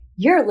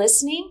You're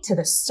listening to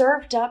the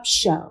Served Up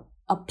Show,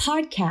 a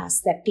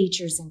podcast that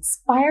features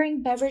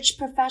inspiring beverage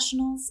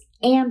professionals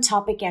and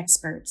topic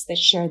experts that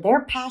share their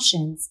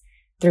passions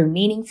through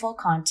meaningful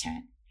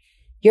content.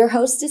 Your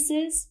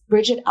hostesses,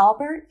 Bridget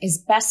Albert,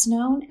 is best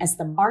known as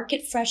the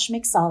Market Fresh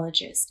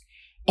Mixologist,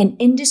 an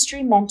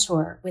industry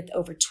mentor with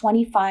over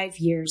 25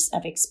 years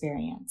of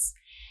experience.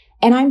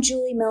 And I'm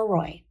Julie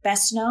Milroy,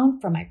 best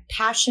known for my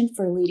passion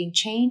for leading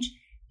change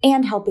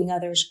and helping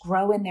others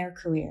grow in their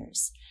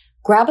careers.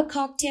 Grab a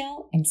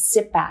cocktail and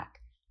sit back.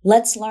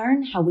 Let's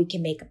learn how we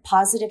can make a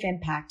positive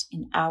impact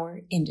in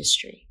our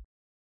industry.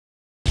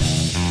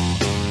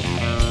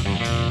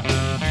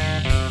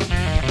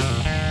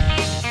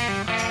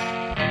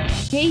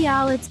 Hey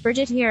y'all, it's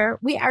Bridget here.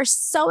 We are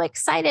so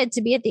excited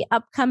to be at the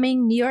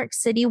upcoming New York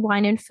City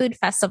Wine and Food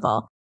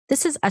Festival.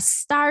 This is a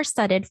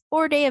star-studded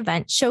 4-day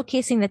event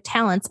showcasing the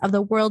talents of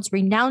the world's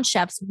renowned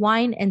chefs,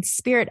 wine and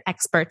spirit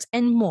experts,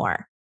 and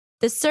more.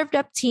 The Served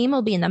Up team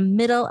will be in the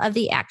middle of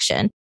the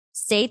action.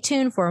 Stay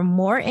tuned for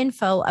more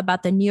info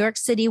about the New York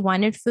City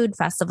Wine and Food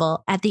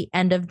Festival at the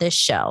end of this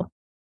show.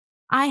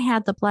 I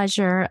had the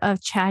pleasure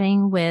of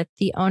chatting with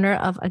the owner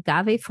of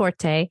Agave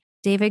Forte,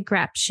 David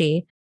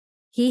Grapschi.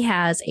 He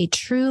has a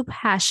true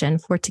passion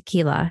for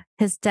tequila.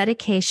 His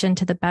dedication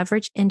to the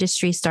beverage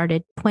industry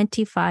started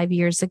 25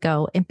 years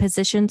ago in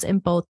positions in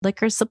both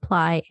liquor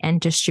supply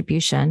and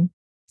distribution.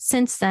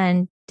 Since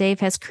then, Dave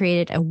has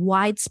created a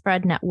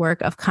widespread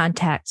network of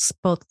contacts,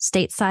 both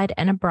stateside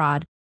and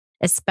abroad,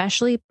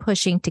 especially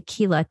pushing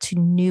tequila to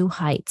new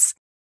heights.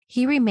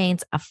 He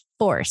remains a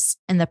force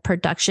in the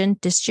production,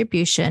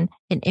 distribution,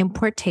 and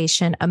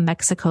importation of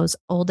Mexico's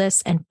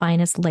oldest and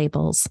finest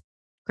labels.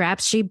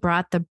 Grapschi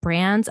brought the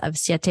brands of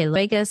Siete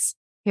Vegas,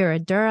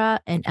 Herradura,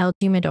 and El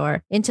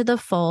Jimador into the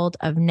fold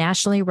of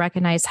nationally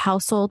recognized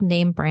household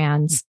name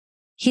brands.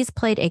 He's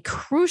played a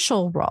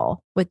crucial role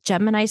with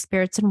Gemini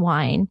Spirits and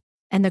Wine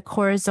and the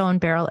Corazon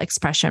Barrel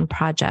Expression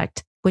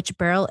Project, which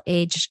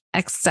barrel-aged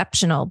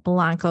exceptional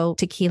Blanco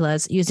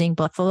tequilas using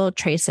Buffalo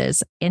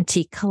Trace's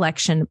antique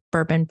collection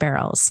bourbon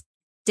barrels.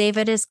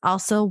 David is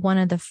also one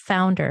of the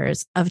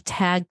founders of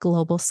TAG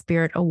Global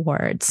Spirit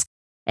Awards,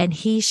 and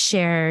he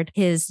shared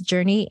his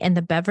journey in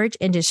the beverage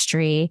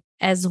industry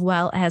as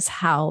well as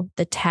how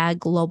the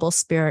TAG Global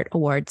Spirit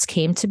Awards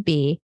came to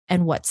be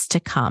and what's to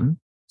come.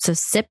 So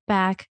sit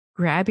back,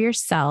 grab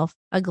yourself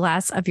a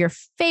glass of your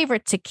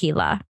favorite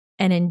tequila,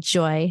 and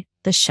enjoy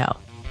the show.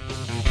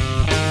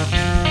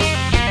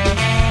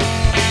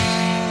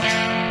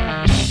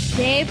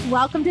 Dave,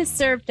 welcome to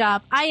Served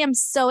Up. I am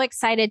so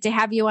excited to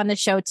have you on the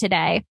show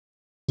today.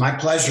 My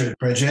pleasure,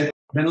 Bridget.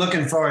 Been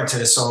looking forward to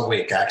this all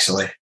week,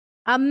 actually.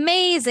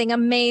 Amazing,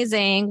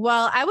 amazing.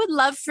 Well, I would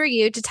love for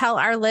you to tell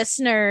our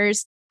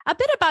listeners a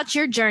bit about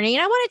your journey.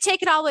 And I want to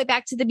take it all the way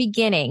back to the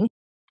beginning.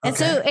 And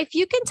so if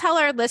you can tell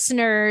our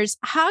listeners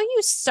how you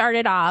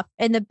started off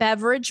in the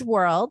beverage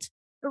world,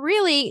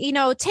 really,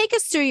 take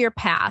us through your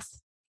path.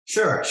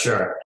 Sure.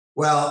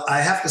 Well,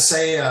 I have to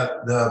say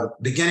the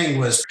beginning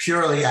was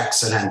purely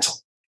accidental.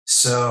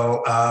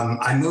 So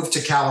I moved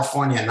to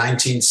California in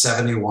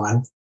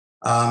 1971,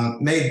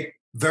 made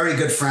very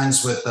good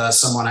friends with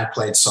someone I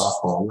played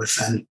softball with,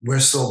 and we're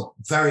still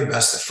very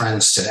best of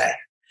friends today.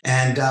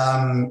 And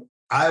I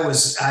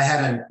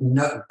had a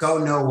go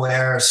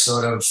nowhere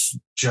sort of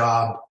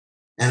job,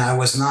 and I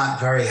was not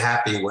very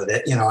happy with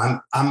it.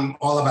 I'm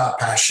all about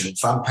passion.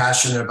 If I'm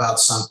passionate about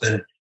something,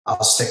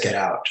 I'll stick it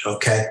out.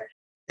 Okay.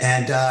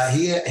 And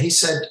he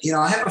said,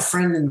 I have a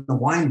friend in the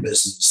wine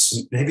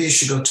business. Maybe you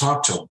should go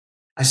talk to him.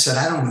 I said,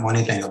 I don't know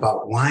anything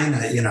about wine.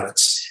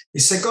 He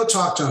said, go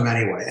talk to him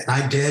anyway. And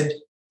I did.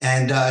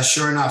 And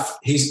sure enough,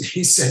 he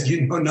said,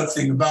 you know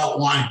nothing about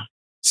wine.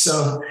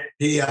 So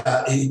he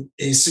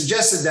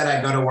suggested that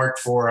I go to work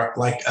for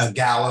like a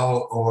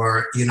Gallo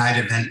or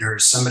United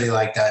Vintners, somebody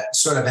like that,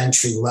 sort of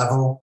entry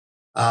level.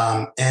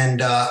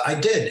 And I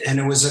did. And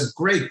it was a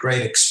great,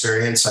 great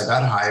experience. I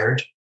got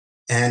hired.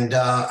 And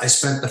I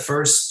spent the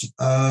first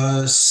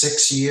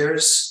 6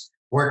 years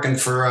working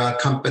for a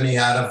company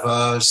out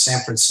of San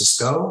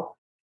Francisco,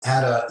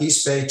 had a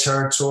East Bay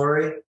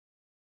territory.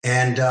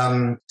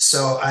 And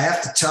so I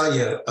have to tell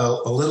you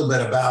a little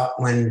bit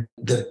about when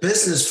the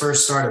business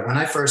first started. When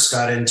I first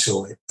got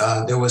into it,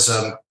 there was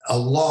a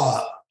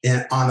law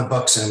on the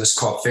books, and it was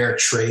called fair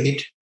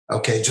trade.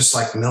 Okay, just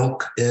like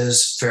milk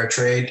is fair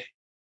trade.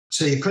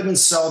 So you couldn't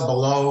sell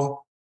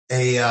below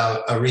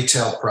a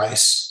retail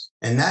price.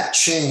 And that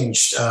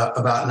changed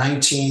about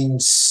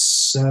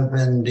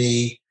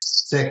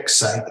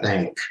 1976, I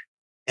think.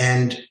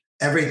 And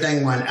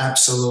everything went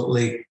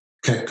absolutely,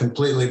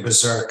 completely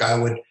berserk. I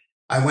went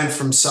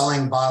from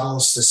selling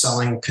bottles to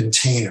selling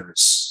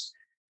containers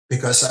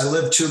because I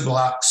lived 2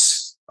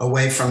 blocks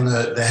away from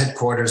the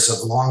headquarters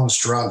of Long's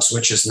Drugs,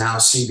 which is now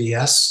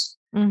CVS,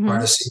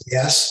 part of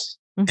CVS.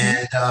 Mm-hmm.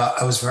 And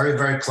I was very,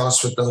 very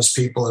close with those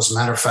people. As a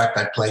matter of fact,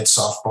 I played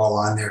softball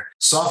on their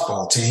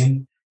softball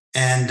team.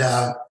 And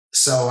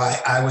so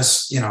I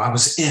was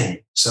in,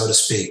 so to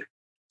speak.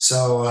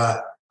 So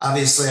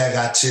obviously I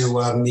got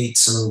to meet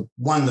some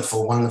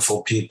wonderful,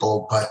 wonderful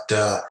people, but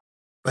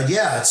but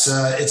yeah,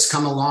 it's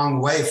come a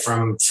long way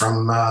from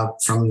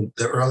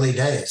the early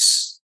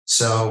days.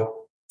 So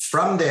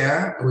from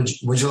there,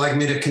 would you like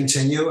me to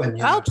continue? And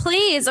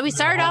please. We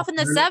started off in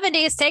the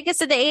 70s. Take us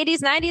to the 80s,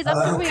 90s, up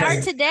where we are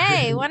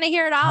today. Want to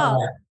hear it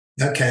all.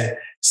 Okay.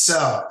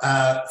 So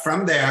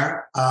from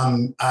there,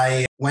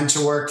 I went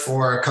to work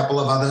for a couple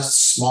of other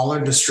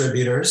smaller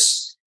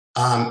distributors.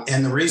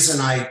 And the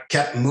reason I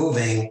kept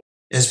moving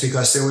is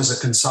because there was a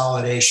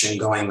consolidation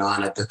going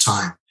on at the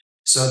time.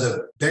 So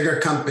the bigger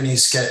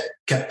companies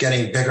kept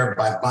getting bigger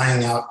by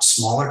buying out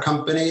smaller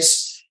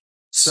companies.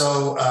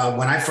 So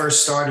when I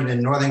first started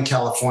in Northern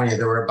California,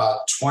 there were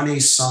about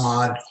 20 some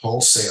odd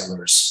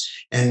wholesalers.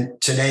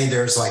 And today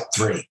there's like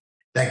 3.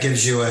 That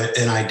gives you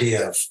an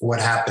idea of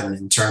what happened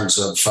in terms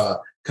of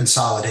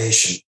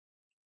consolidation.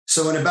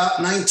 So in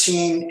about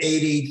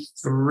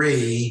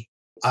 1983,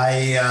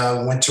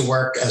 I went to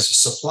work as a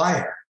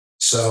supplier.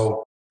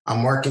 So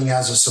I'm working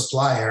as a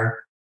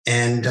supplier,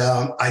 and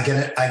I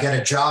get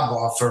a job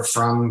offer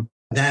from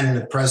then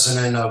the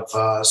president of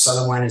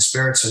Southern Wine and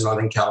Spirits in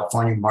Northern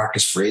California,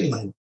 Marcus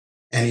Friedland.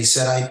 And he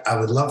said, I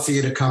would love for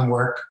you to come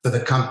work for the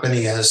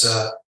company as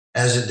a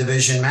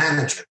division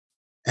manager.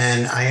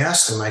 And I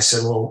asked him, I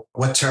said, well,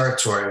 what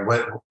territory?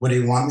 What do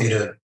you want me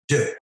to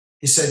do?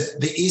 He said,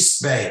 the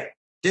East Bay.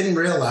 Didn't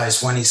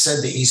realize when he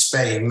said the East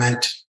Bay, he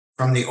meant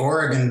from the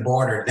Oregon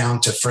border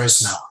down to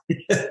Fresno.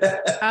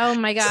 Oh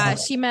my gosh.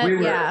 So he meant,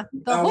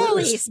 the whole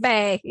East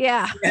Bay.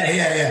 Yeah.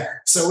 Yeah.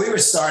 So we were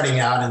starting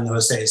out in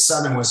those days.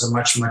 Southern was a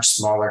much, much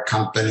smaller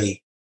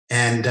company.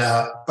 And,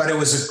 but it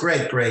was a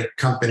great, great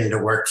company to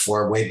work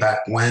for way back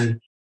when.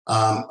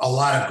 A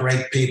lot of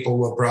great people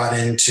were brought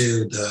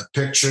into the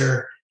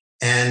picture.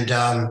 And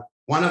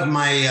one of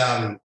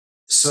my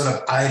sort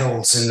of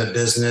idols in the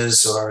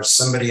business, or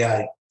somebody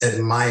I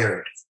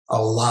admired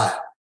a lot,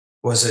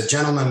 was a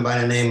gentleman by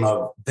the name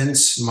of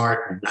Vince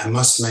Martin. I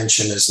must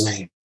mention his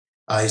name.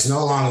 He's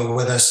no longer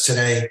with us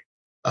today.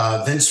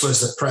 Vince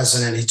was the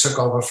president. He took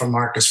over from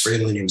Marcus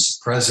Friedland. He was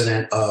the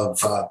president of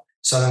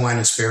Southern Wine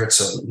and Spirits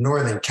of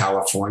Northern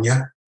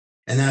California.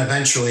 And then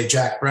eventually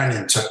Jack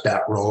Brennan took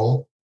that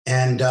role.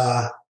 And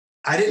I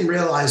didn't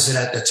realize it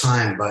at the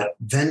time, but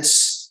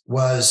Vince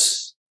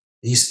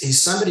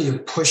he's somebody who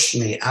pushed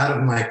me out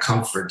of my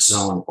comfort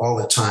zone all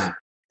the time.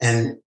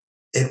 And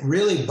it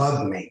really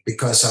bugged me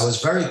because I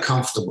was very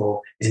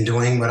comfortable in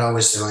doing what I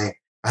was doing.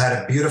 I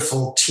had a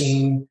beautiful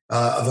team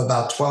of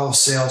about 12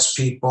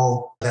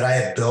 salespeople that I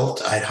had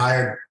built. I'd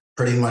hired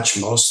pretty much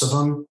most of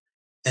them.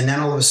 And then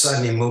all of a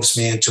sudden he moves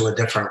me into a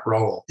different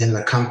role in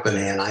the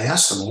company. And I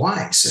asked him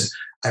why. He said,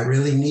 I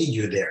really need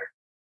you there.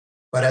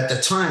 But at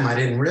the time I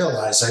didn't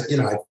realize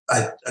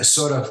I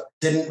sort of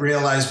didn't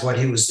realize what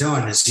he was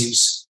doing is he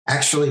was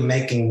actually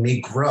making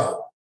me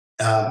grow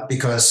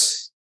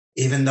because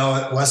even though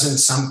it wasn't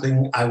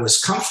something I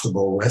was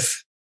comfortable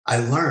with, I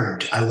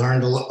learned a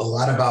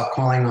lot about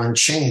calling on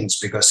chains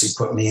because he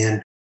put me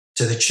in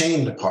to the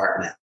chain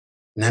department.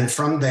 And then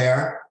from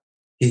there,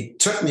 he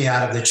took me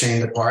out of the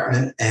chain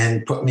department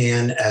and put me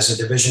in as a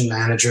division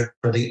manager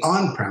for the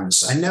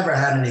on-premise. I never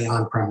had any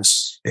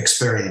on-premise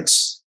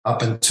experience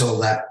up until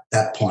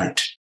that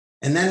point.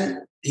 And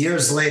then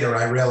years later,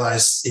 I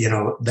realized,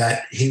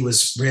 that he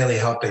was really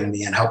helping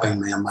me in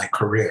my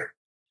career.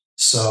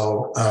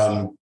 So,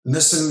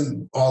 miss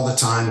him all the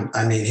time.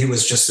 I mean, he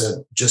was just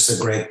a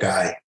great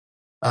guy.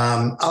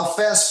 I'll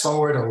fast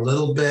forward a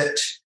little bit.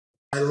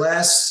 My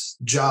last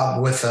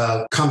job with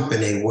a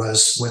company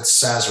was with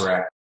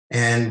Sazerac.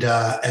 And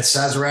at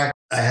Sazerac,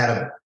 I had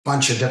a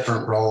bunch of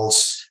different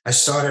roles. I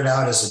started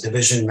out as a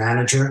division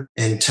manager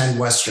in 10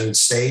 Western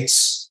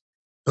states,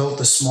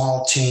 built a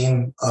small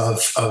team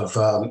of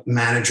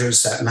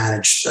managers that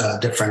managed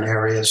different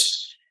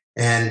areas.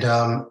 And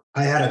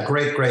I had a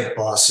great, great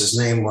boss. His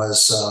name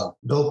was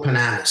Bill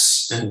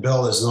Pananis, and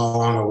Bill is no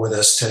longer with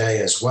us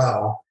today as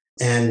well.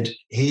 And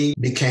he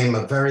became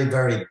a very,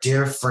 very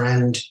dear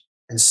friend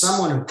and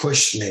someone who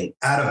pushed me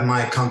out of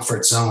my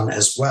comfort zone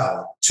as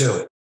well,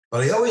 too.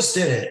 But he always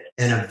did it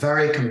in a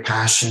very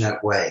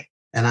compassionate way.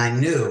 And I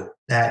knew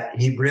that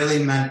he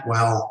really meant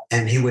well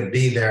and he would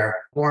be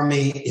there for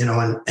me,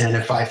 and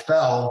if I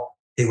fell,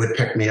 he would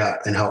pick me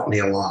up and help me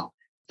along.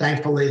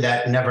 Thankfully,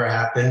 that never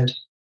happened.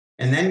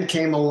 And then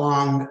came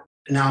along,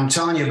 now I'm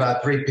telling you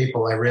about 3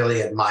 people I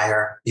really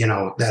admire,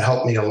 that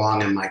helped me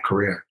along in my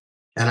career.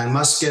 And I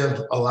must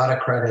give a lot of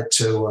credit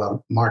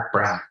to Mark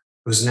Brown,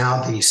 who's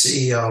now the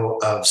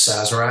CEO of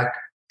Sazerac.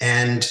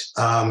 And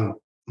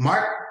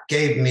Mark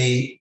gave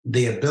me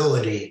the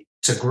ability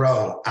to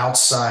grow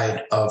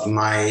outside of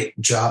my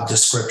job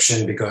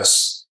description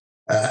because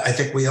I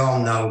think we all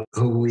know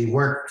who we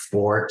work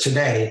for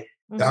today.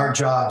 Mm-hmm. Our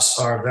jobs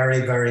are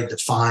very, very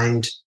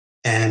defined.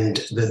 And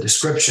the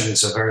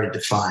descriptions are very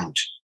defined.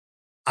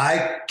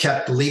 I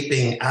kept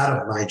leaping out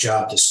of my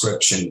job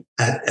description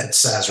at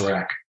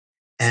Sazerac.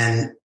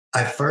 And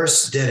I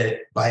first did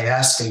it by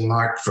asking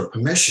Mark for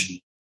permission.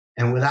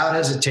 And without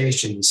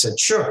hesitation, he said,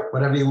 sure,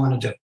 whatever you want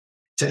to do.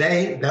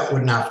 Today, that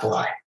would not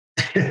fly.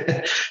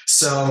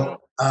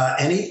 So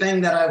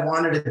anything that I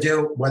wanted to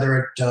do,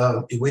 whether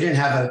we didn't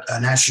have a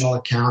national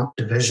account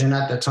division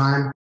at the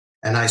time,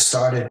 and I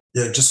started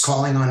just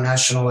calling on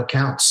national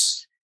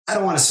accounts. I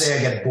don't want to say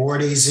I get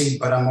bored easy,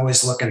 but I'm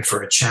always looking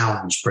for a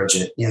challenge,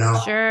 Bridget,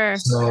 Sure.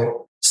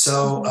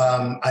 So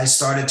I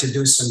started to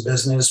do some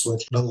business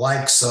with the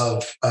likes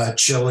of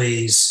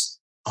Chili's,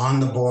 On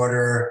the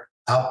Border,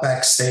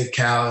 Outback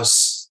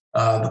Steakhouse,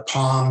 the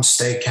Palm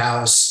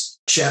Steakhouse,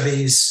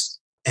 Chevy's.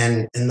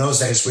 And in those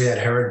days, we had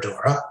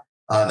Herradura.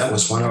 That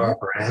was one of our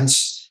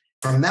brands.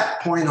 From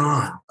that point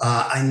on,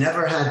 I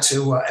never had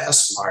to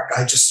ask Mark.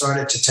 I just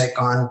started to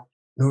take on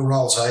new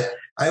roles.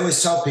 I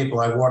always tell people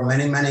I wore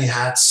many, many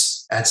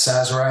hats at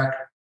Sazerac.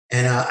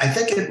 And I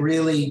think it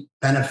really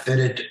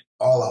benefited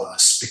all of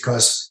us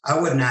because I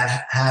would not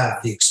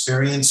have the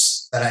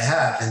experience that I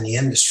have in the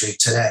industry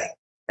today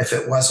if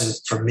it wasn't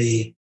for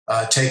me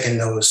taking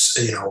those,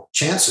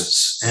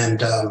 chances.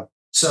 And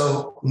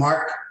so,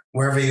 Mark,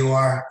 wherever you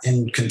are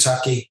in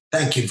Kentucky,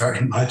 thank you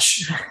very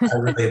much. I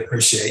really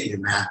appreciate you,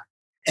 man.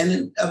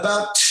 And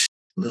about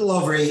a little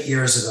over 8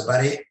 years ago,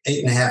 about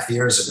eight and a half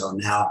years ago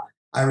now,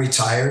 I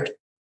retired.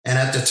 And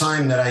at the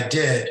time that I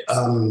did,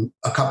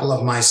 a couple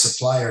of my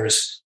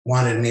suppliers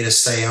wanted me to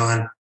stay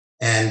on.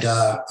 And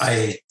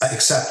I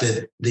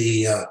accepted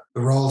the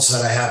roles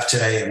that I have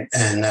today,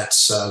 and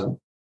that's on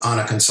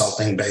a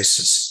consulting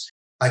basis.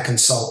 I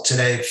consult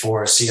today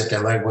for Siete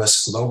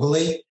Leguas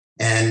globally,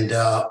 and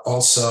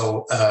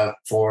also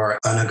for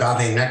an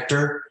agave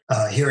nectar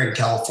here in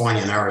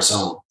California and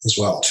Arizona as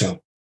well, too.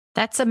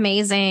 That's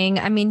amazing.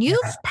 I mean, you've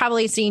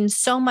probably seen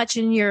so much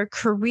in your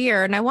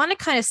career, and I want to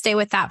kind of stay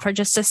with that for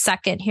just a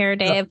second here,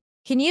 Dave.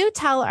 Can you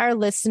tell our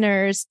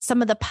listeners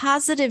some of the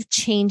positive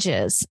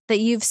changes that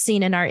you've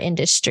seen in our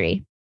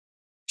industry?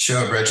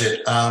 Sure,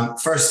 Bridget.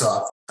 First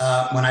off,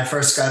 when I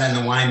first got in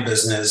the wine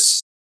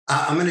business,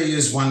 I'm going to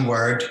use one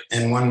word,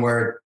 and one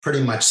word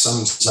pretty much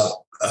sums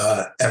up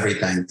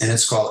everything, and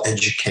it's called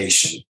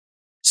education.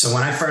 So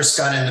when I first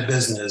got into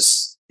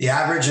business, the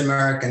average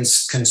American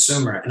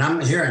consumer, and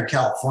I'm here in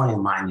California,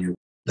 mind you,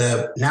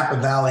 the Napa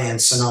Valley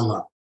and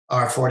Sonoma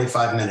are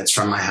 45 minutes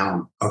from my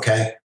home,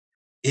 okay?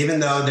 Even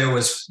though there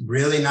was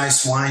really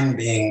nice wine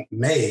being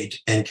made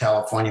in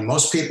California,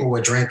 most people were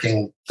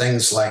drinking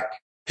things like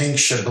Pink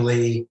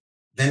Chablis,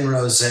 Vin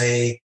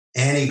Rosé,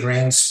 Annie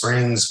Green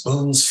Springs,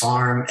 Boone's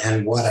Farm,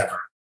 and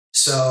whatever.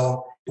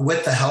 So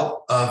with the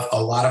help of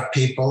a lot of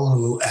people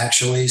who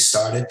actually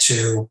started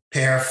to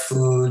pair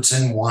foods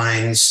and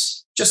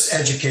wines, just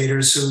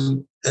educators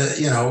who,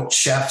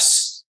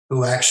 chefs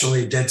who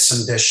actually did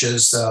some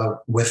dishes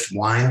with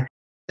wine,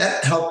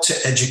 that helped to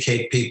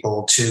educate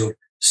people to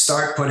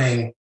start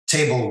putting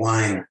table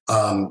wine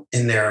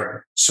in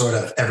their sort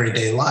of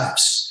everyday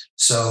lives.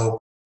 So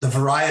the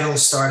varietals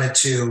started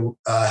to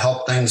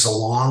help things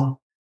along.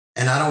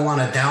 And I don't want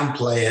to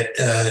downplay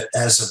it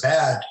as a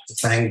bad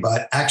thing,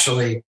 but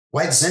actually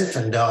White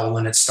Zinfandel,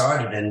 when it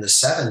started in the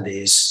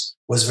 70s,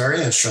 was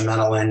very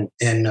instrumental in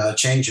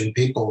changing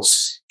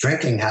people's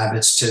drinking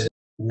habits to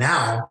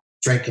now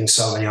drinking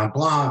Sauvignon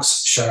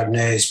Blancs,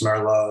 Chardonnays,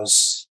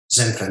 Merlots,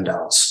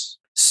 Zinfandels.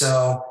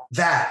 So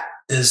that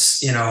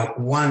is,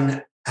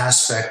 one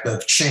aspect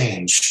of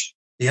change.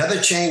 The other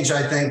change,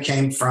 I think,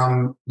 came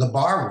from the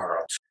bar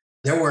world.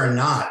 There were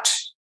not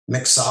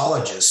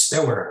mixologists.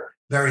 There were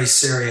very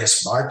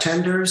serious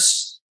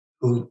bartenders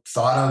who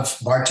thought of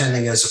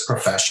bartending as a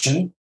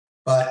profession.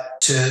 But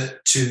to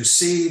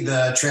see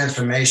the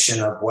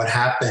transformation of what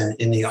happened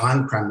in the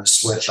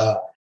on-premise with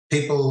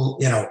people,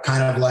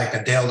 kind of like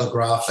a Dale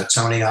DeGroff, a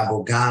Tony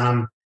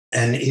Abou-Ganim,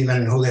 and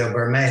even Julio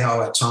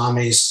Bermejo at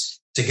Tommy's,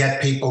 to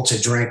get people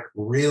to drink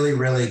really,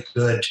 really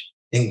good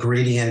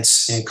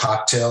ingredients in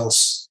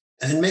cocktails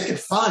and make it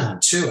fun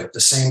too at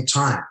the same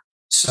time.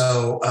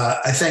 So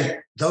I think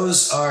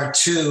those are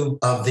two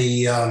of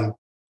the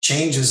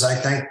changes I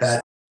think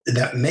that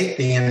make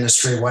the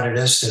industry what it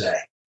is today.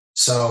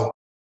 So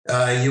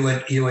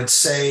you would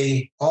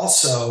say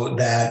also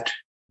that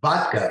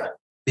vodka,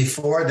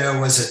 before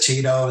there was a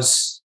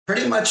Tito's,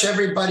 pretty much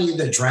everybody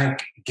that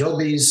drank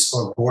Gilbey's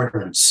or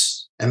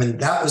Gordon's, I mean,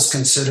 that was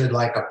considered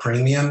like a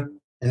premium.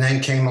 And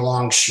then came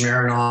along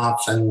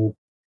Smirnoff and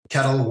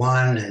Kettle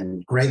One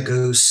and Grey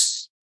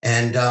Goose.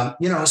 And,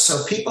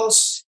 so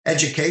people's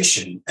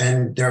education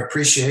and their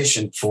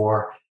appreciation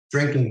for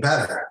drinking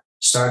better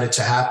started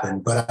to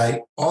happen. But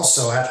I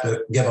also have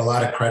to give a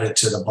lot of credit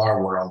to the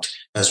bar world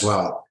as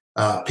well.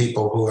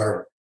 People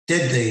who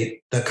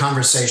did the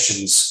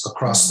conversations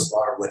across the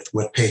bar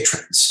with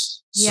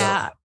patrons.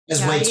 Yeah.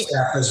 So, as wait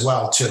staff as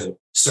well, too.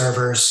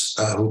 Servers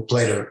who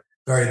played a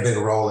very big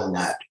role in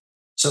that.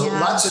 So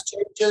lots of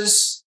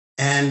changes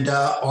and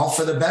all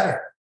for the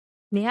better.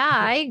 Yeah,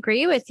 I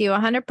agree with you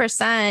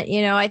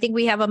 100%. I think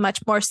we have a much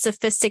more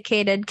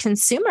sophisticated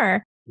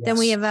consumer than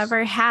we have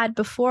ever had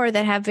before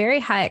that have very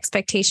high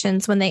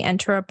expectations when they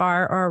enter a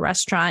bar or a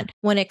restaurant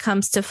when it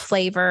comes to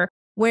flavor,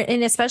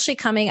 and especially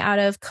coming out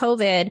of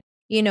COVID,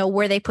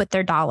 where they put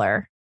their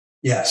dollar.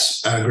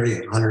 Yes, I agree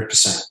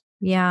 100%.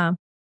 Yeah.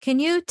 Can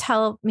you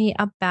tell me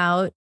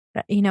about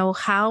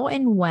how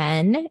and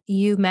when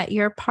you met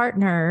your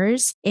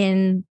partners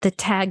in the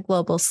TAG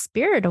Global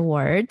Spirit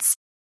Awards,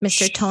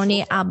 Mr.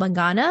 Tony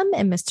Abanganum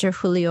and Mr.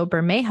 Julio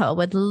Bermejo.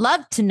 Would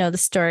love to know the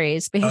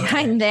stories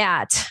behind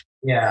that.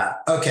 Yeah.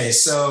 Okay.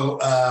 So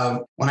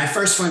when I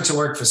first went to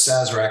work for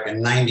Sazerac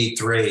in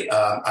 93,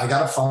 I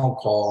got a phone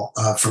call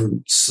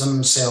from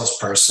some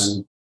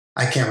salesperson.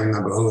 I can't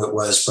remember who it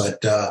was,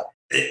 but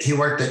he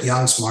worked at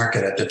Young's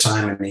Market at the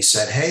time. And he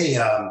said, hey,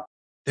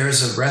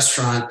 there's a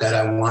restaurant that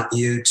I want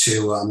you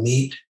to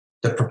meet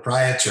the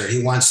proprietor.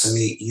 He wants to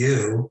meet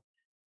you.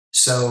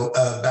 So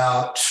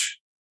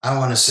I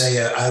want to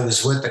say I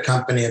was with the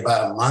company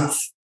about a month,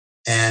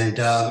 and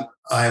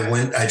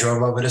I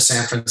drove over to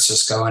San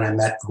Francisco and I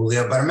met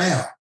Julio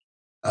Bermejo,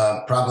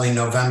 probably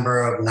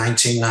November of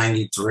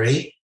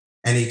 1993.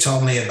 And he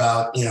told me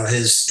about,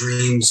 his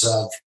dreams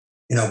of,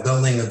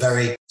 building a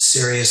very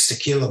serious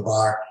tequila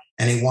bar.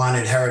 And he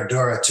wanted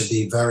Herradura to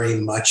be very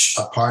much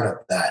a part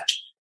of that.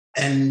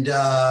 And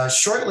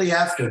shortly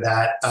after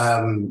that,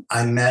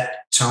 I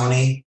met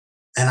Tony.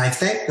 And I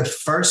think the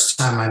first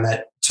time I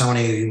met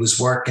Tony, he was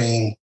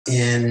working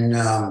in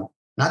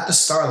not the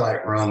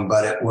Starlight Room,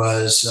 but it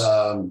was,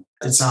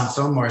 it's on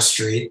Fillmore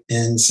Street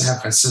in San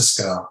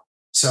Francisco.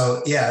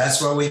 So yeah,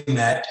 that's where we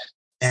met.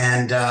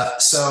 And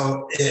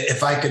so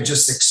if I could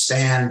just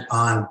expand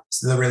on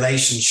the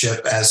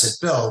relationship as it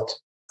built,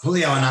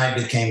 Julio and I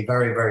became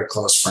very, very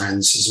close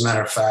friends. As a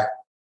matter of fact,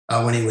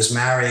 when he was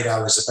married,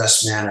 I was the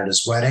best man at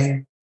his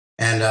wedding.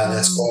 And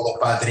that's called a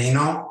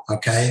padrino,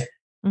 okay?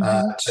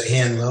 So he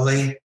and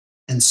Lily.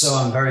 And so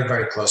I'm very,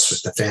 very close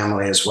with the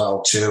family as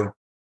well, too.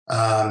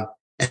 And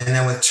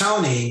then with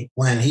Tony,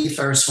 when he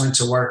first went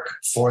to work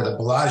for the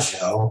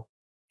Bellagio,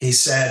 he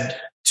said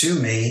to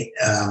me,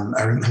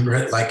 I remember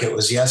it like it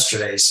was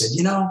yesterday.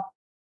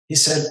 He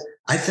said,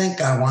 I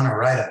think I want to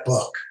write a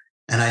book.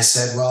 And I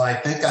said, well, I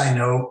think I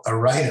know a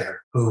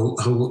writer who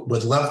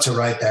would love to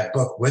write that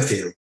book with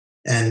you.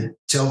 And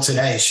till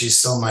today, she's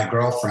still my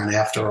girlfriend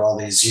after all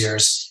these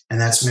years. And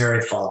that's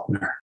Mary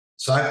Faulkner.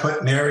 So I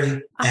put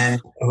Mary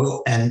and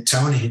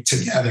Tony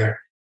together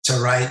to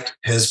write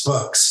his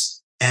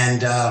books.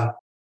 And,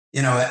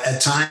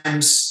 at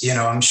times,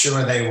 I'm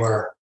sure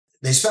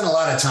they spent a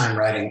lot of time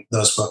writing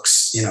those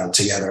books,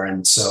 together.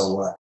 And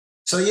so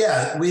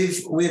yeah,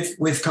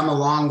 we've come a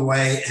long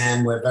way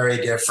and we're very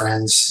dear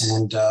friends.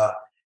 And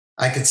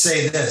I could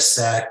say this,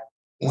 that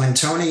when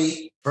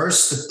Tony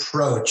first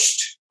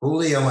approached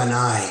Julio and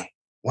I,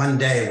 one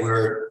day we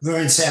were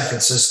in San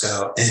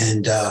Francisco,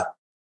 and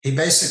he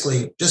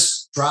basically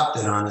just dropped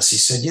it on us. He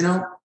said,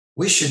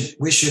 we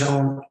should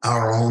own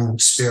our own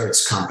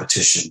spirits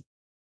competition.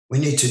 We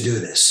need to do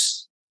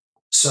this.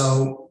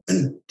 So I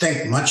didn't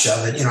think much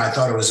of it. I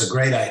thought it was a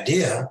great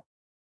idea,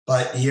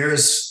 but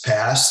years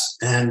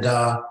passed, and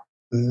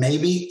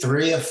maybe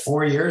 3 or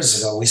 4 years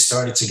ago, we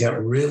started to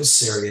get real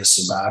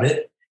serious about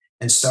it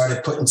and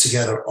started putting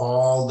together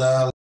all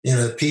the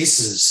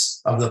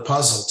pieces of the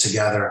puzzle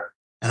together.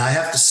 And I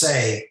have to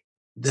say,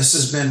 this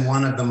has been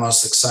one of the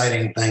most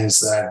exciting things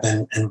that I've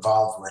been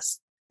involved with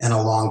in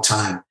a long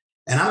time.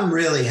 And I'm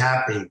really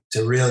happy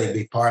to really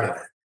be part of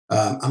it.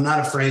 I'm not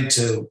afraid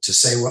to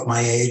say what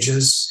my age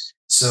is.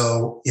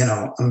 So,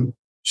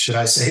 should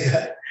I say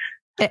that?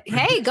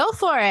 Hey, go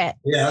for it.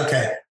 Yeah.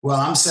 Okay. Well,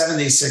 I'm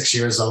 76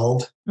 years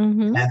old.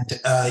 Mm-hmm.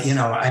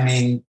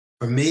 And,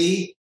 for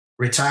me,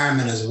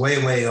 retirement is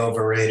way, way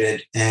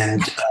overrated.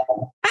 And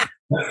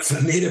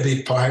for me to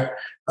be part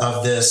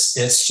of this,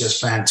 it's just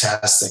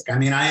fantastic.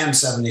 I am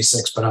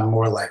 76, but I'm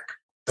more like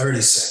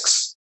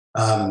 36.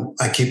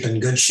 I keep in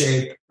good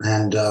shape,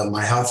 and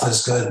my health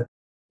is good,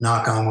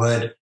 knock on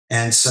wood.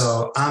 And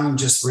so I'm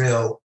just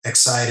real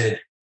excited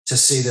to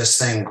see this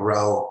thing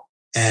grow.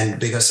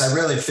 And because I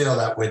really feel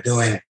that we're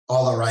doing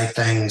all the right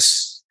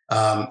things,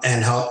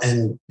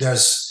 and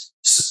there's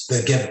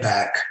the give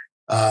back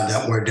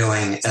that we're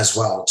doing as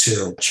well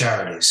to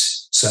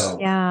charities. So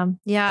yeah.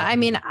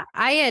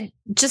 I had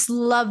just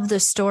loved the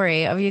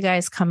story of you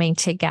guys coming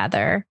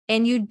together,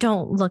 and you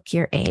don't look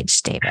your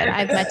age, David.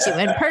 I've met you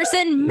in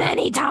person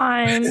many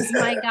times.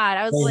 My God,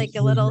 I was like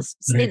a little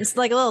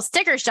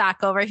sticker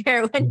shock over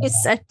here when you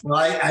said.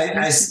 Well,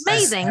 it's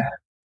amazing.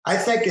 I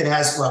think it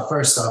has. Well,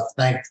 first off,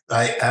 I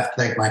have to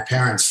thank my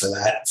parents for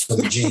that, for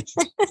the genes.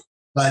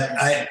 But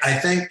I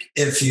think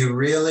if you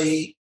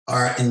really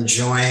are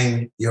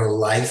enjoying your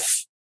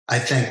life, I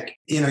think,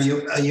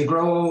 you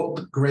grow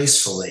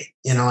gracefully,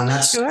 and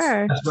that's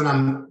what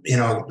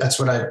that's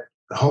what I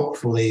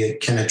hopefully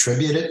can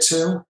attribute it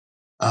to.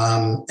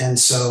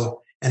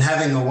 And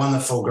having a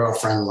wonderful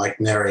girlfriend like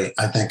Mary,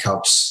 I think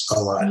helps a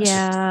lot.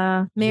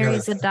 Yeah.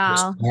 Mary's a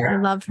doll. I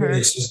love her.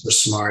 Mary's super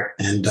smart.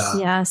 And,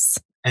 yes.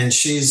 And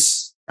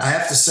I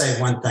have to say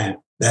one thing,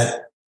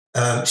 that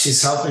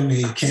she's helping me.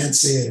 You can't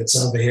see it.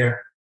 It's over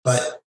here.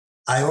 But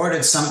I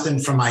ordered something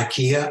from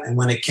IKEA, and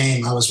when it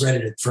came, I was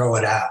ready to throw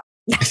it out.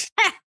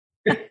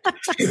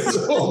 It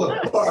was all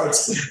the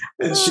parts.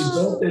 And she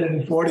built it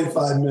in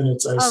 45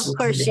 minutes. Of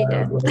course she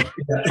did.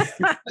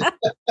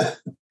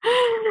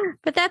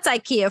 But that's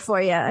IKEA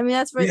for you. I mean,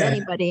 that's for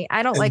anybody.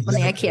 I don't like when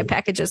the IKEA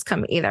packages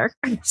come either.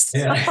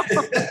 So,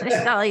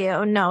 I tell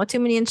you, no, too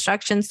many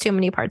instructions, too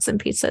many parts and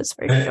pieces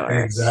for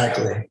sure.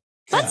 Exactly.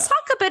 Let's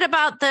talk a bit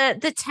about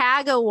the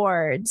TAG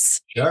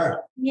Awards.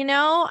 Sure.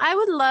 I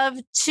would love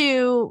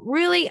to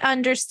really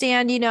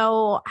understand,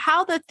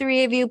 how the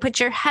three of you put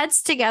your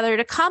heads together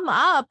to come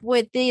up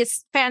with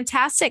this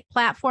fantastic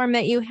platform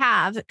that you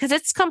have, because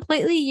it's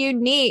completely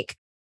unique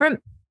from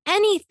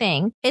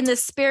anything in the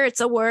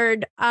Spirits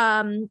Award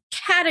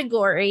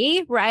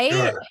category, right?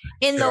 Sure.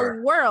 In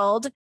the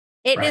world.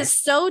 It is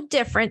so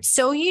different,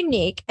 so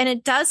unique, and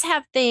it does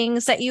have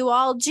things that you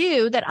all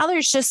do that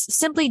others just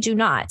simply do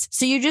not.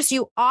 So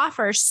you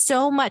offer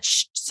so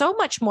much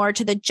more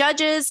to the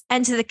judges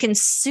and to the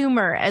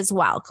consumer as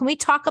well. Can we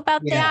talk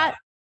about that?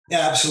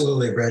 Yeah,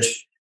 absolutely,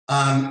 Bridge.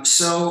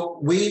 So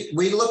we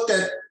looked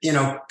at,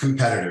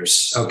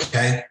 competitors,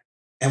 okay?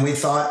 And we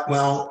thought,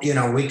 well,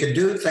 we could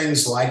do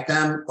things like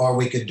them, or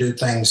we could do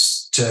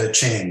things to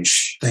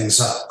change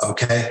things up,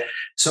 okay?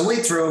 So we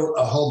threw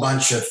a whole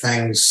bunch of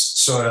things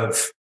sort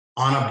of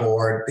on a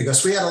board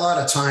because we had a lot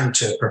of time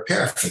to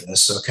prepare for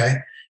this, okay?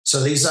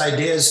 So these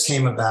ideas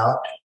came about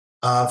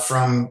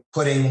from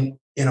putting,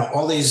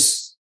 all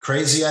these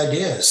crazy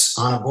ideas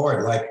on a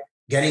board, like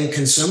getting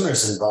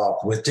consumers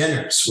involved with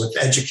dinners, with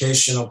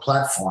educational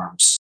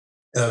platforms.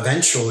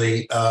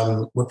 Eventually,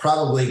 we're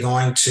probably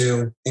going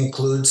to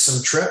include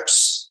some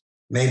trips,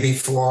 maybe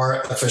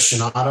for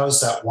aficionados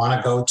that want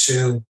to go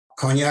to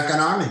Cognac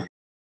and Armagnac.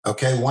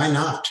 Okay, why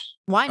not?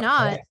 Why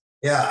not?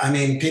 Yeah, I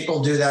mean,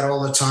 people do that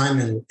all the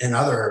time in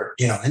other,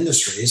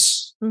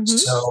 industries. Mm-hmm.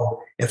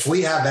 So if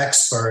we have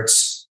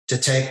experts to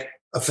take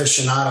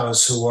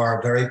aficionados who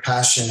are very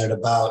passionate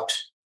about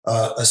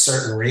a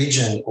certain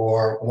region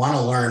or want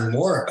to learn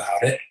more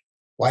about it,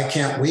 why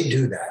can't we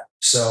do that?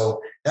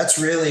 So that's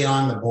really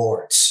on the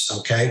boards,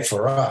 okay,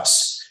 for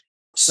us.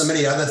 Some of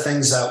the other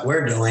things that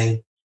we're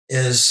doing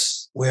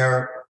is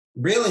we're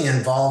really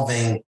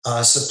involving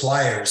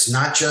suppliers,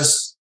 not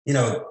just,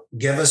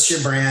 give us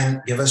your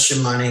brand, give us your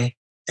money,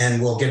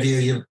 and we'll give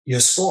you your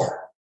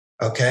score,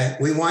 okay?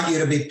 We want you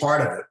to be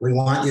part of it. We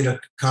want you to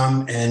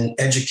come and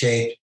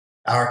educate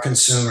our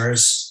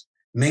consumers,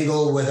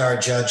 mingle with our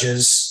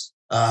judges,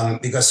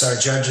 because our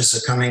judges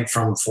are coming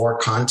from 4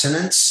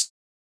 continents.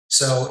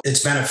 So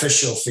it's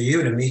beneficial for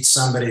you to meet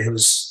somebody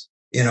who's,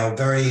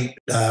 very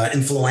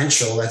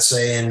influential, let's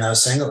say in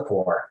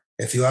Singapore.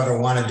 If you ever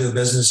want to do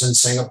business in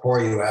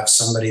Singapore, you have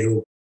somebody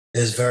who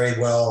is very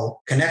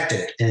well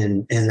connected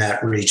in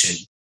that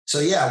region. So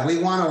yeah, we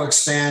want to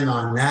expand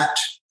on that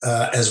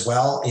as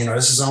well.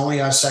 This is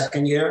only our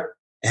second year.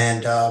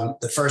 And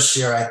the first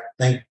year,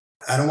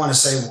 I don't want to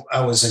say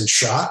I was in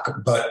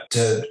shock, but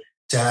to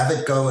have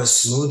it go as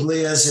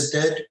smoothly as it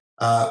did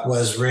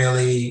was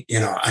really, I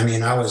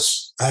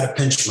had to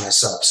pinch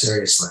myself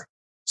seriously.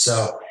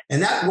 So,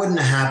 and that wouldn't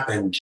have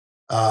happened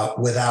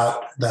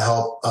without the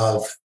help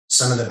of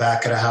some of the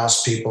back of the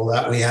house people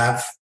that we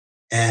have.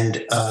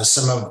 And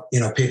some of,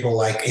 people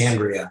like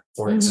Andrea,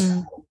 for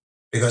example,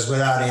 because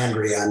without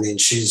Andrea,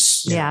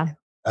 she's,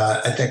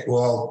 I think we're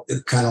all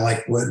kind of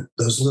like with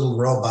those little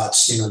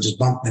robots, just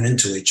bumping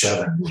into each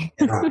other.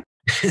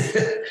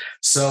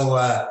 So,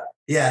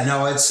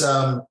 it's,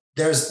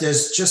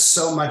 there's just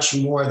so much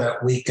more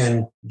that we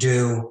can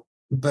do,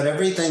 but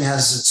everything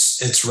has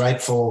its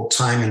rightful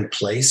time and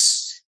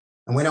place.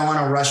 And we don't want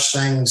to rush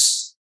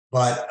things,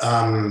 but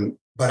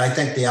I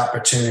think the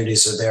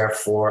opportunities are there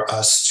for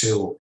us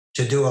to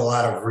do a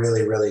lot of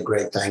really, really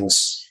great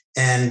things.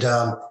 And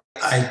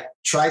I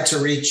tried to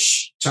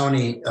reach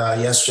Tony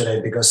yesterday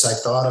because I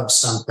thought of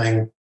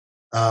something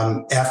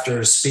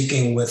after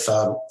speaking with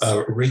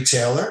a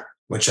retailer,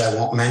 which I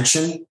won't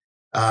mention.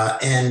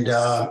 And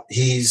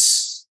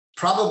he's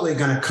probably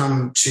going to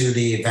come to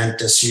the event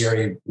this year.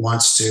 He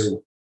wants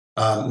to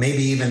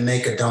maybe even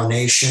make a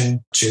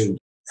donation to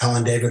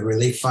Helen David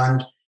Relief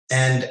Fund.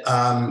 And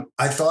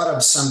I thought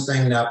of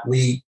something that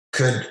we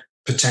could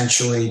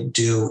potentially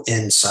do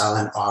in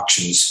silent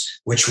auctions,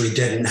 which we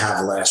didn't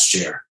have last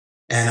year.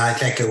 And I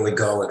think it would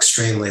go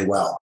extremely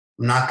well.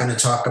 I'm not going to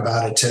talk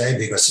about it today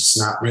because it's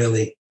not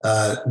really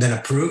been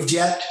approved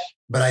yet,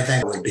 but I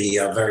think we'd be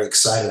very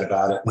excited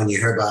about it when you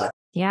hear about it.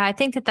 Yeah, I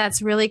think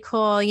that's really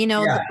cool.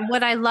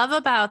 What I love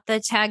about the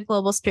TAG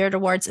Global Spirit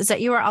Awards is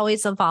that you are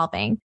always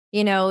evolving.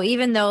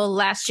 Even though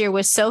last year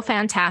was so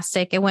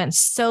fantastic, it went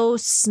so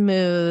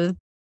smooth.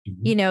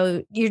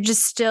 You're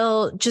just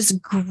still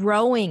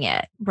growing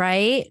it,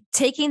 right?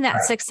 Taking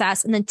that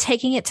success and then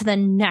taking it to the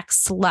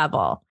next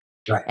level.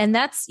 Right. And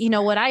that's,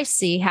 what I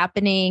see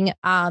happening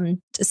to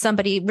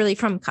somebody really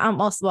from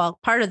almost,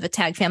 part of the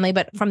TAG family,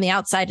 but from the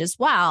outside as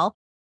well.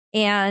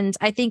 And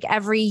I think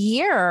every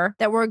year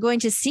that we're going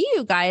to see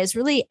you guys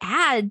really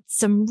add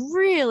some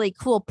really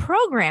cool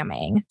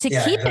programming to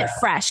keep it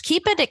fresh,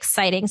 keep it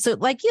exciting. So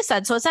like you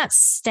said, so it's not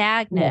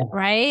stagnant,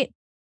 right?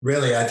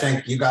 Really, I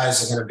think you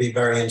guys are going to be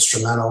very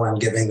instrumental in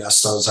giving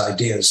us those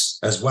ideas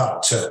as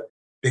well, too,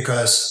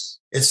 because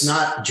it's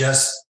not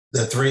just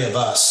the 3 of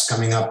us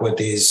coming up with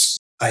these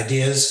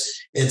ideas.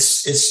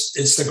 It's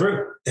the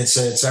group.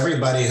 It's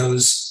everybody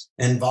who's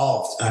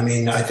involved. I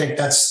mean, I think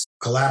that's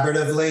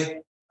collaboratively.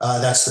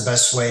 That's the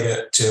best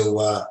way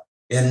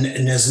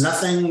and there's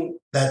nothing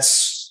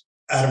that's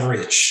out of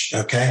reach.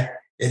 Okay.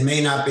 It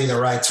may not be the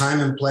right time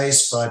and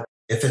place, but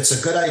if it's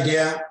a good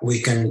idea, we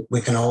can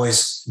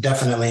always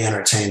definitely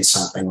entertain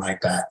something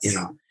like that,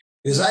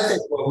 because I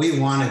think what we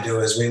want to do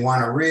is we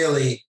want to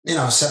really,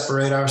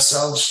 separate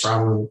ourselves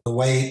from the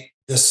way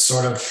this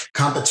sort of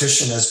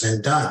competition has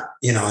been done,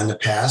 in the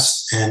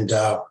past. And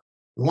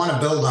we want to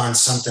build on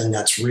something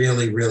that's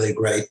really, really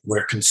great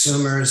where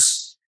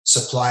consumers,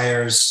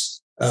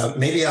 suppliers,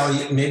 maybe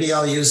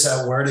I'll use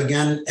that word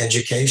again,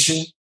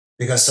 education,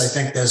 because I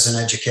think there's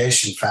an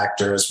education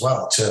factor as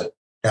well, too,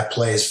 that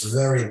plays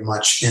very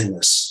much in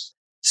this.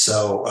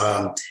 So,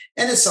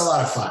 and it's a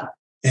lot of fun.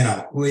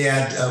 We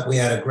had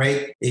a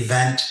great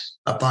event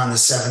up on the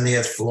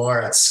 70th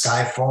floor at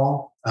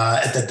Skyfall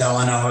at the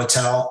Delano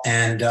Hotel,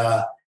 and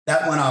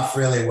that went off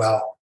really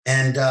well.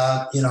 And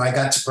I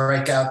got to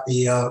break out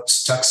the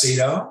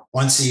tuxedo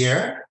once a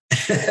year.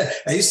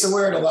 I used to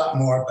wear it a lot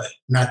more, but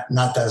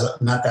not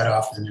that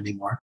often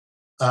anymore.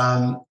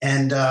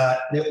 And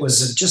it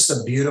was just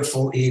a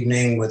beautiful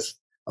evening with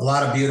a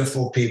lot of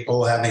beautiful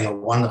people having a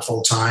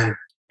wonderful time.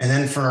 And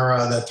then for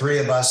the three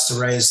of us to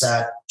raise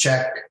that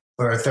check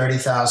for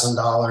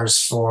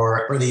 $30,000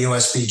 for the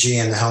USPG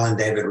and the Helen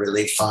David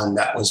Relief Fund,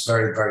 that was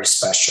very, very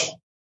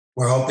special.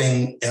 We're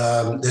hoping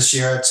this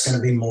year it's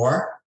going to be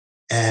more.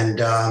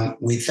 And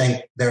we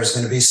think there's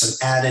going to be some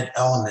added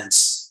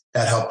elements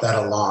that help that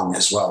along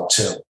as well,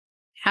 too.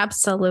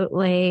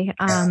 Absolutely.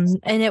 And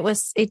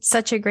it's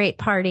such a great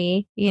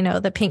party.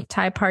 The pink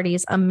tie party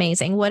is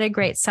amazing. What a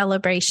great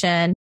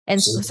celebration and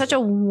Absolutely. Such a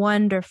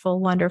wonderful,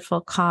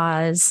 wonderful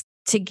cause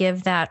to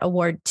give that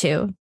award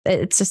to.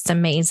 It's just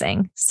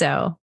amazing.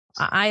 So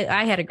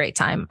I had a great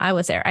time. I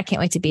was there. I can't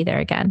wait to be there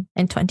again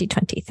in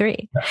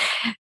 2023. Yeah.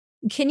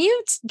 Can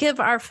you give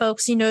our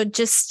folks,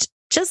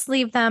 just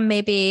leave them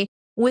maybe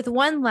with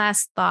one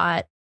last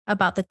thought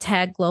about the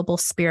TAG Global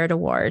Spirit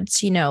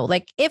Awards,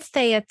 like if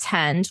they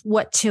attend,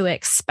 what to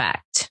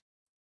expect?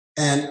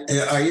 And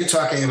are you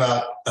talking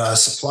about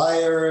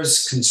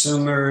suppliers,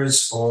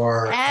 consumers,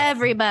 or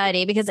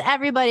everybody? Because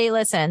everybody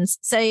listens.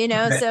 So,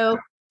 okay.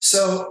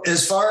 So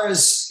as far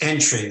as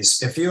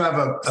entries, if you have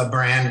a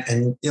brand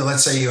and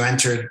let's say you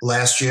entered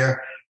last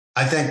year,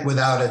 I think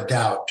without a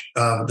doubt,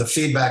 the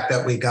feedback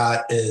that we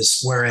got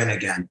is we're in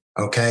again.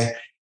 Okay.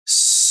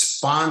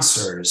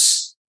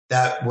 Sponsors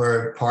that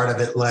were part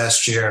of it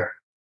last year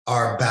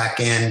are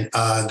back in.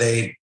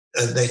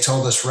 They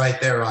told us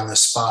right there on the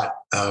spot,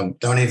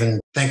 don't even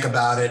think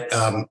about it.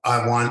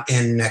 I want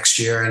in next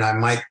year, and I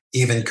might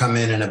even come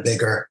in a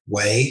bigger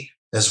way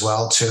as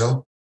well,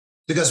 too.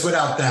 Because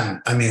without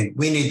them,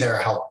 we need their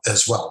help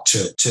as well,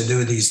 too, to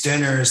do these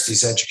dinners,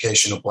 these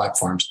educational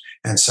platforms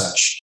and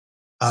such.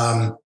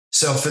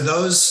 So for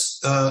those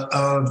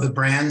of the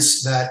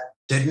brands that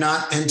did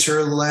not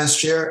enter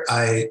last year,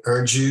 I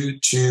urge you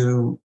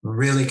to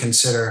really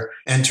consider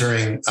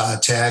entering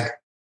TAG.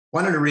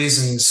 One of the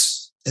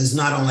reasons is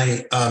not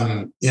only,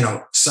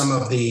 some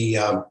of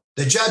the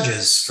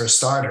judges, for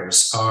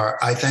starters, are,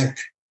 I think,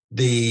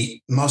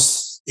 the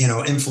most,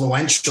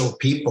 influential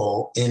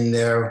people in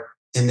their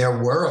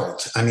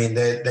world.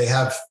 They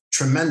have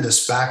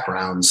tremendous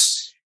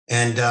backgrounds,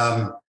 and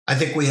I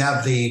think we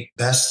have the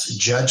best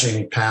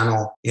judging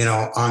panel,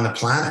 on the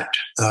planet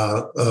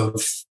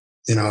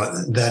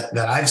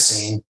that I've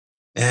seen.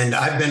 And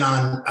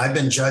I've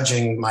been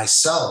judging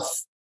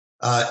myself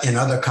in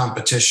other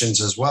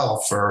competitions as well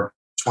for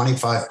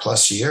 25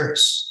 plus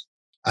years.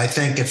 I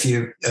think if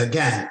you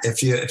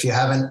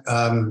haven't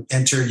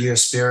entered your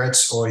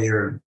spirits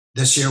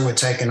this year we're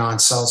taking on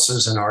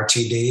seltzers and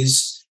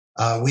RTDs.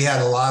 We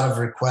had a lot of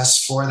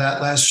requests for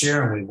that last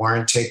year, and we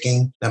weren't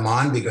taking them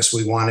on because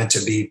we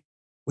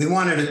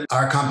wanted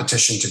our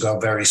competition to go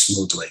very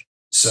smoothly.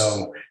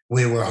 So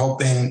we were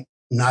hoping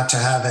not to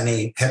have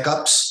any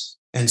hiccups.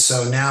 And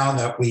so now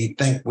that we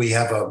think we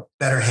have a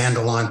better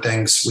handle on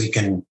things,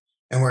 and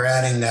we're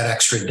adding that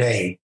extra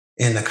day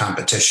in the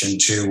competition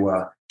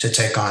to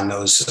take on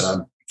those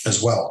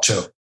as well,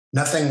 too.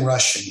 Nothing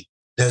rushing.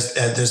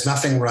 There's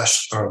nothing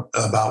rushed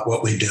about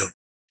what we do.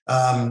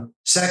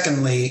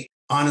 Secondly,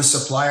 on a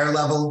supplier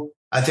level,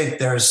 I think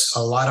there's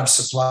a lot of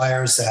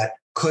suppliers that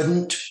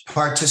couldn't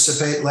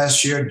participate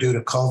last year due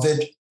to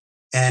COVID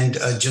and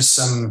just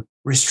some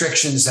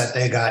restrictions that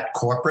they got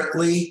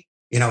corporately,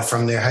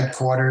 from their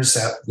headquarters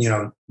that,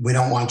 we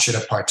don't want you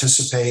to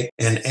participate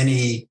in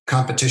any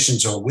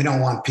competitions, or we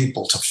don't want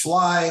people to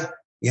fly,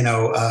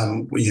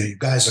 you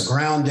guys are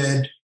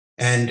grounded,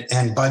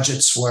 and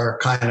budgets were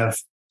kind of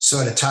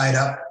sort of tied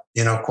up,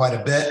 quite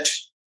a bit.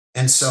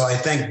 And so I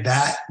think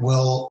that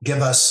will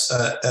give us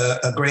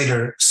a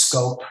greater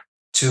scope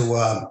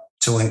to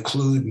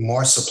include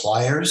more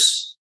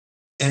suppliers.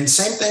 And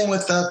same thing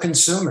with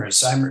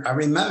consumers. I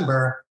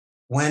remember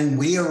when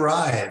we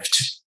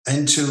arrived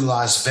into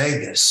Las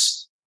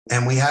Vegas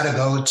and we had to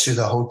go to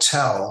the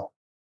hotel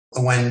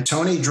when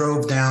Tony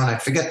drove down, I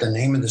forget the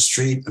name of the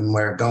street, and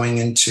we're going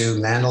into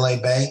Mandalay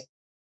Bay,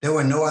 there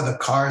were no other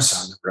cars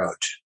on the road.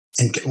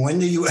 And when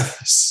do you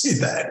ever see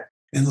that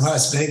in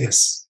Las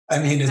Vegas? I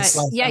mean, it's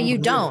like, yeah, you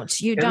don't.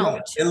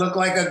 It looked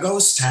like a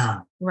ghost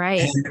town.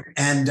 Right.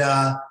 And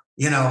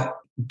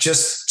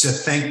just to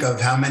think of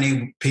how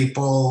many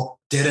people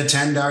did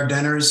attend our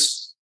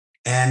dinners.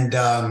 And,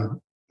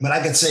 but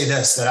I could say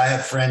this, that I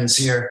have friends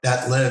here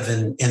that live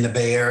in the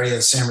Bay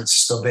Area, San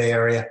Francisco Bay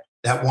Area,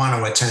 that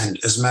want to attend.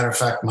 As a matter of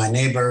fact, my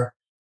neighbor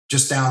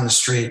just down the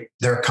street,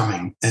 they're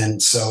coming. And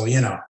so,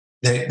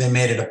 they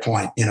made it a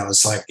point.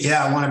 It's like,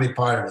 yeah, I want to be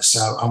part of this.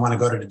 I want to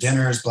go to the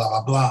dinners, blah,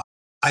 blah, blah.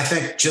 I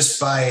think just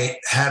by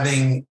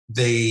having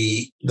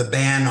the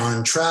ban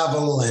on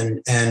travel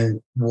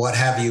and what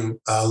have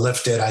you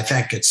lifted, I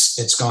think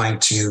it's going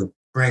to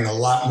bring a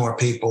lot more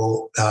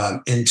people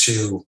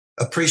into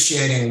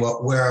appreciating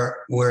what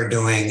we're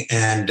doing.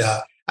 And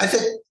I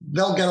think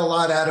they'll get a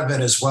lot out of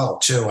it as well,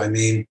 too. I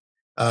mean,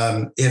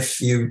 if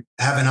you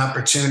have an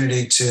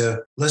opportunity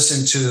to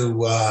listen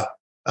to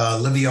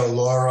Livio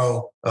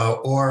Loro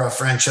or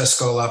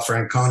Francesco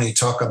Lafranconi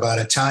talk about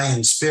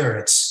Italian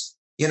spirits,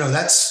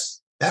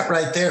 that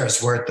right there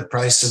is worth the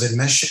price of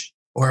admission.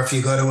 Or if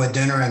you go to a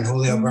dinner and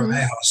Julio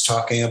Bermejo is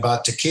talking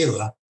about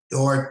tequila,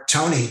 or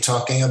Tony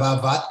talking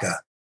about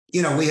vodka,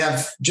 we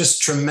have just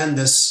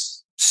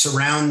tremendous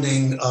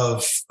surrounding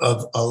of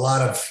a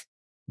lot of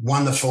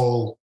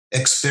wonderful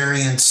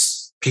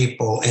experienced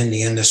people in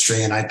the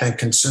industry. And I think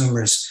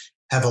consumers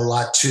have a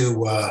lot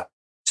to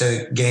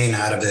gain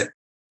out of it.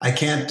 I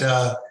can't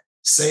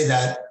say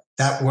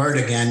that word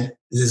again.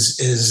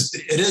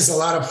 It is a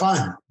lot of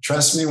fun.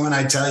 Trust me when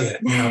I tell you.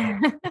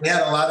 We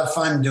had a lot of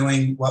fun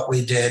doing what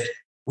we did.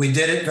 We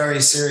did it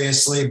very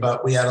seriously,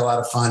 but we had a lot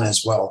of fun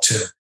as well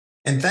too.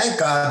 And thank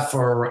God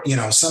for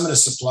some of the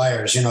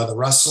suppliers. The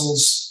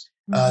Russells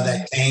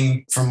that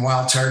came from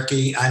Wild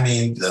Turkey. I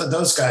mean,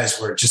 those guys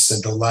were just a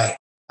delight.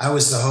 I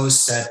was the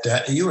host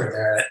at you were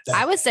there.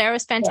 I was there. It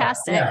was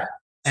fantastic. Yeah.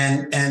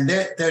 And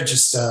they're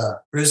just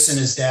Bruce and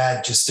his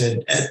dad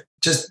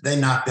they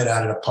knocked it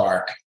out of the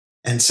park.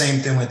 And same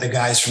thing with the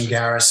guys from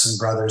Garrison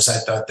Brothers. I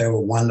thought they were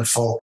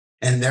wonderful.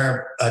 And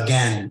they're,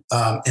 again,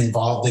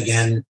 involved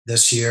again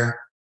this year.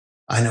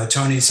 I know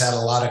Tony's had a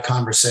lot of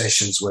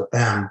conversations with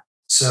them.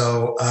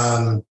 So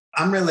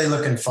I'm really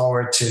looking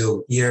forward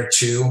to year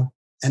 2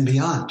 and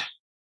beyond.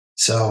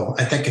 So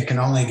I think it can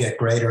only get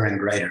greater and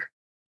greater.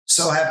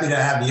 So happy to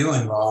have you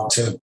involved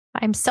too.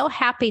 I'm so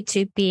happy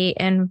to be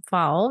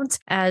involved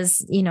as,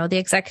 the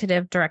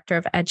executive director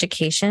of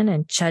education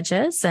and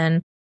judges,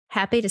 and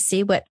happy to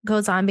see what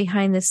goes on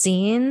behind the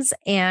scenes.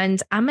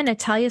 And I'm going to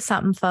tell you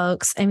something,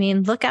 folks. I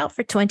mean, look out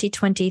for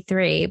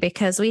 2023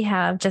 because we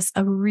have just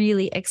a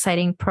really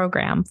exciting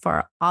program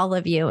for all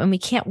of you. And we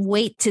can't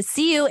wait to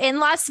see you in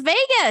Las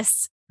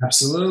Vegas.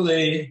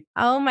 Absolutely.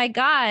 Oh my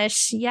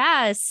gosh.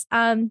 Yes.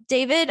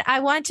 David, I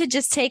want to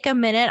just take a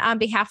minute on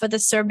behalf of the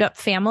Served Up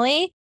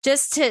family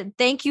just to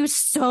thank you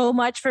so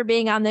much for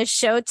being on this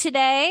show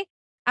today.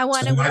 I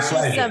want to wish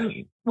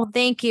you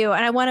thank you.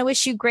 And I want to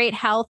wish you great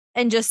health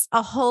and just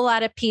a whole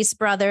lot of peace,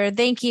 brother.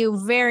 Thank you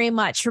very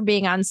much for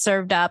being on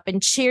Served Up,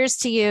 and cheers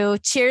to you.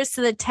 Cheers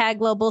to the TAG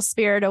Global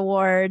Spirit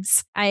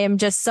Awards. I am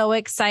just so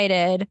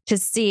excited to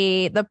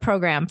see the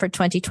program for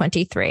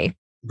 2023.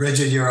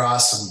 Bridget, you're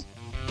awesome.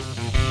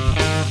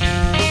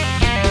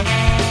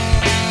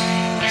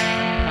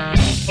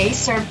 Hey,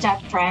 Served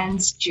Up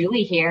friends,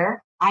 Julie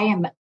here. I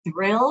am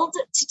thrilled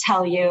to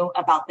tell you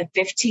about the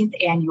 15th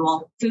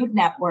annual Food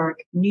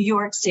Network New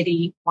York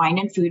City Wine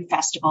and Food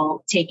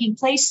Festival taking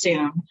place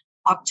soon,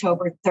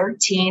 October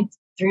 13th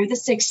through the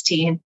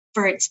 16th.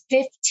 For its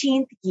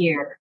 15th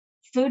year,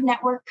 Food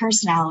Network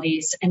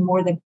personalities and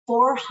more than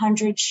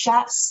 400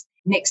 chefs,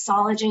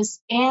 mixologists,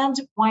 and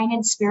wine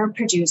and spirit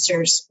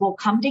producers will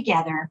come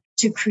together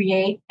to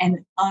create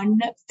an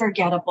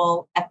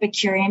unforgettable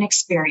Epicurean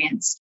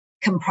experience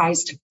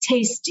comprised of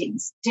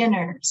tastings,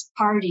 dinners,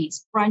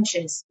 parties,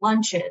 brunches,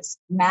 lunches,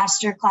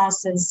 master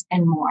classes,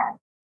 and more.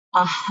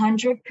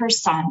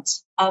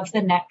 100% of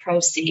the net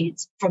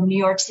proceeds from New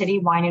York City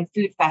Wine and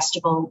Food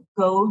Festival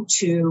go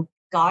to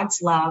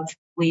God's Love,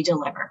 We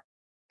Deliver.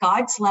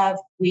 God's Love,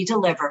 We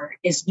Deliver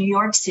is New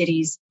York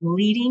City's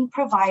leading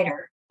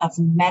provider of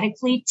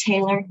medically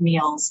tailored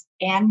meals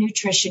and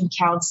nutrition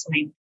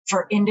counseling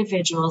for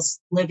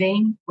individuals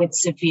living with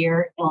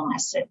severe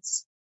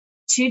illnesses.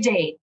 To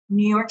date,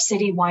 New York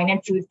City Wine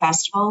and Food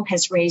Festival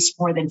has raised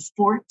more than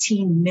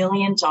 $14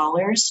 million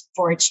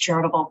for its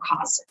charitable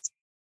causes.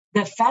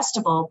 The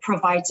festival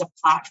provides a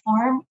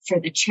platform for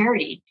the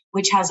charity,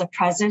 which has a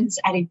presence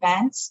at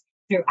events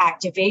through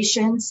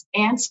activations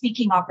and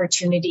speaking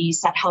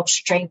opportunities that help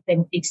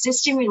strengthen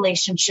existing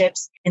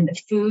relationships in the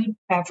food,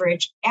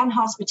 beverage, and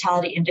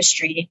hospitality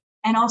industry,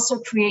 and also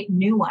create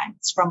new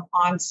ones from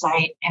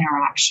on-site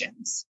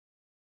interactions.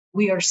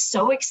 We are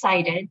so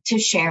excited to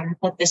share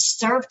that the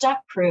Served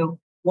Up crew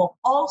will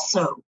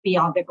also be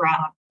on the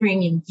ground,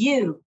 bringing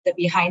you the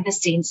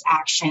behind-the-scenes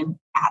action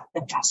at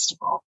the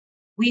festival.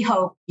 We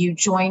hope you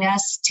join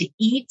us to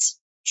eat,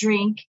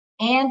 drink,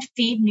 and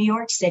feed New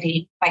York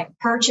City by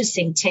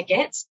purchasing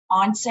tickets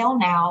on sale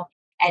now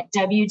at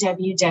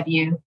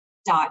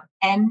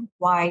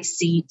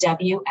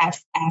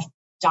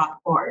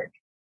www.nycwff.org.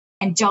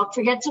 And don't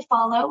forget to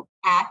follow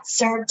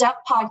 @Served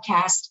Up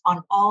Podcast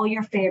on all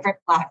your favorite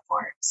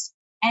platforms.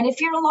 And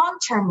if you're a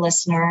long-term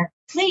listener,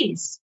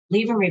 please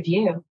leave a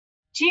review.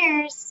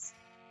 Cheers.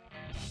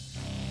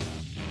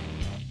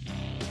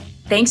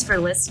 Thanks for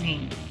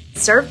listening.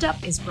 Served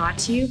Up is brought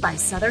to you by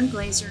Southern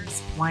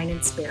Glazers Wine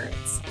and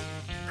Spirits.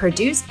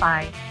 Produced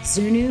by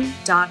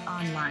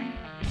Zunu.online.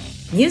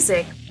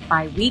 Music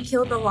by We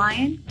Killed the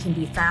Lion can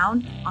be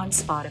found on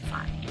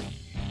Spotify.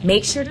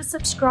 Make sure to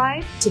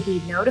subscribe to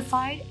be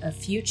notified of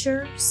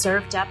future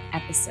Served Up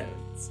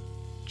episodes.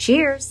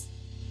 Cheers!